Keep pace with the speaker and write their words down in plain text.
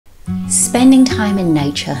Spending time in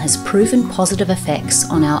nature has proven positive effects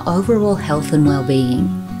on our overall health and well-being.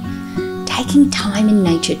 Taking time in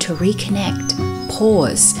nature to reconnect,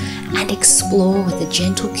 pause, and explore with a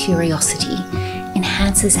gentle curiosity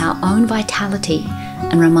enhances our own vitality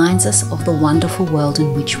and reminds us of the wonderful world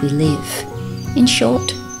in which we live. In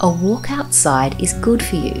short, a walk outside is good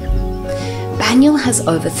for you. Banyule has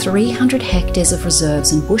over 300 hectares of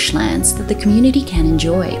reserves and bushlands that the community can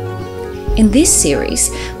enjoy. In this series,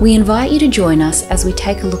 we invite you to join us as we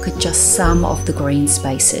take a look at just some of the green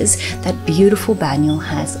spaces that beautiful Banyule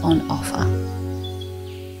has on offer.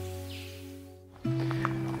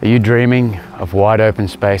 Are you dreaming of wide open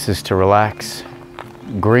spaces to relax,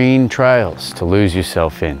 green trails to lose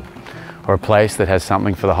yourself in, or a place that has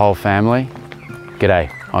something for the whole family? G'day,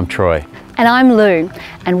 I'm Troy. And I'm Lou,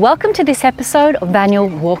 and welcome to this episode of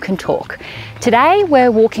Banyule Walk and Talk. Today we're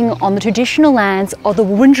walking on the traditional lands of the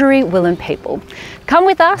Wurundjeri Woi-wurrung people. Come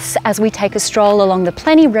with us as we take a stroll along the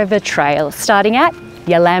Plenty River Trail, starting at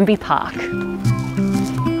Yallambie Park.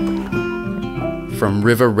 From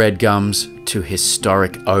river red gums to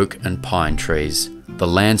historic oak and pine trees, the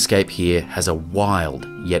landscape here has a wild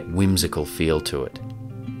yet whimsical feel to it.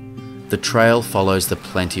 The trail follows the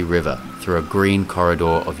Plenty River through a green corridor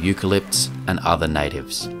of eucalypts and other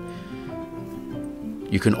natives.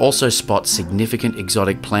 You can also spot significant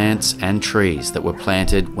exotic plants and trees that were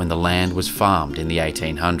planted when the land was farmed in the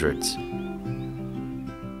 1800s.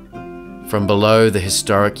 From below the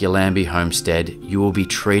historic Yallambie homestead, you will be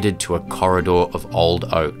treated to a corridor of old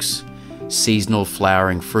oaks, seasonal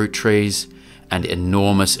flowering fruit trees, and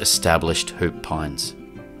enormous established hoop pines.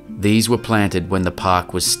 These were planted when the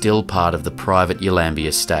park was still part of the private Yallambie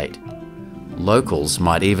estate. Locals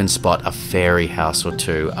might even spot a fairy house or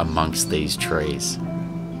two amongst these trees.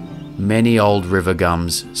 Many old river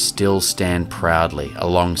gums still stand proudly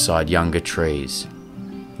alongside younger trees.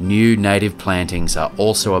 New native plantings are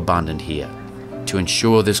also abundant here to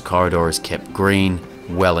ensure this corridor is kept green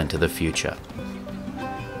well into the future.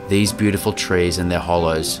 These beautiful trees and their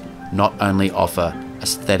hollows not only offer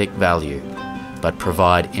aesthetic value, but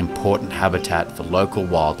provide important habitat for local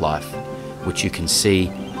wildlife, which you can see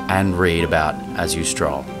and read about as you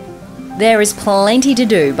stroll. There is plenty to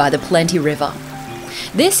do by the Plenty River.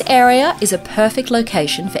 This area is a perfect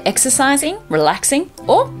location for exercising, relaxing,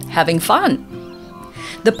 or having fun.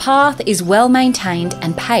 The path is well maintained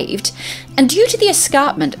and paved, and due to the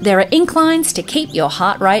escarpment, there are inclines to keep your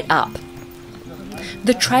heart rate up.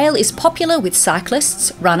 The trail is popular with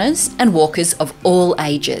cyclists, runners, and walkers of all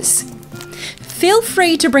ages. Feel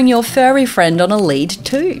free to bring your furry friend on a lead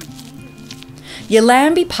too.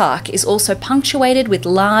 Yallambie Park is also punctuated with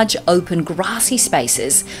large open grassy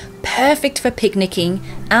spaces, perfect for picnicking,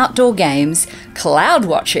 outdoor games, cloud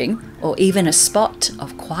watching, or even a spot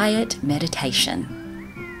of quiet meditation.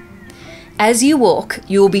 As you walk,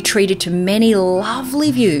 you will be treated to many lovely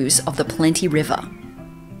views of the Plenty River.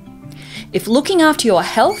 If looking after your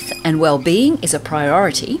health and well-being is a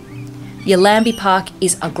priority, Yallambie Park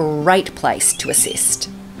is a great place to assist.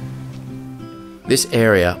 This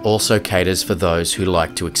area also caters for those who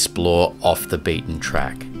like to explore off the beaten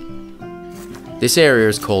track. This area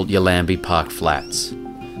is called Yallambie Park Flats.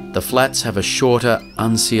 The flats have a shorter,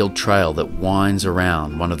 unsealed trail that winds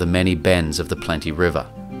around one of the many bends of the Plenty River.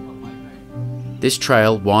 This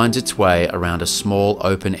trail winds its way around a small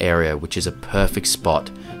open area which is a perfect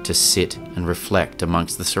spot to sit and reflect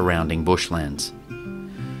amongst the surrounding bushlands.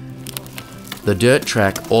 The dirt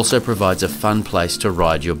track also provides a fun place to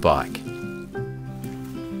ride your bike.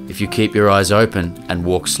 If you keep your eyes open and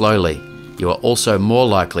walk slowly, you are also more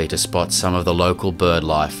likely to spot some of the local bird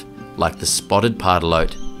life, like the spotted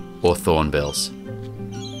pardalote or thornbills.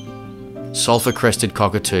 Sulphur-crested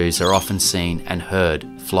cockatoos are often seen and heard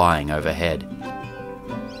flying overhead.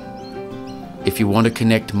 If you want to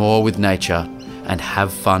connect more with nature and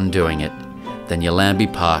have fun doing it, then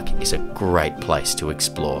Yallambie Park is a great place to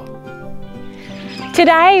explore.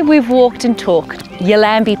 Today we've walked and talked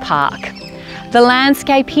Yallambie Park. The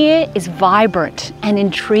landscape here is vibrant and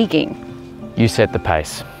intriguing. You set the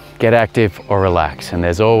pace. Get active or relax, and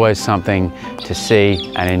there's always something to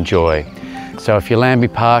see and enjoy. So if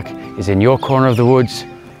Yallambie Park is in your corner of the woods,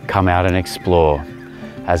 come out and explore.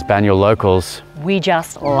 As Banyule locals, we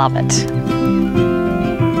just love it.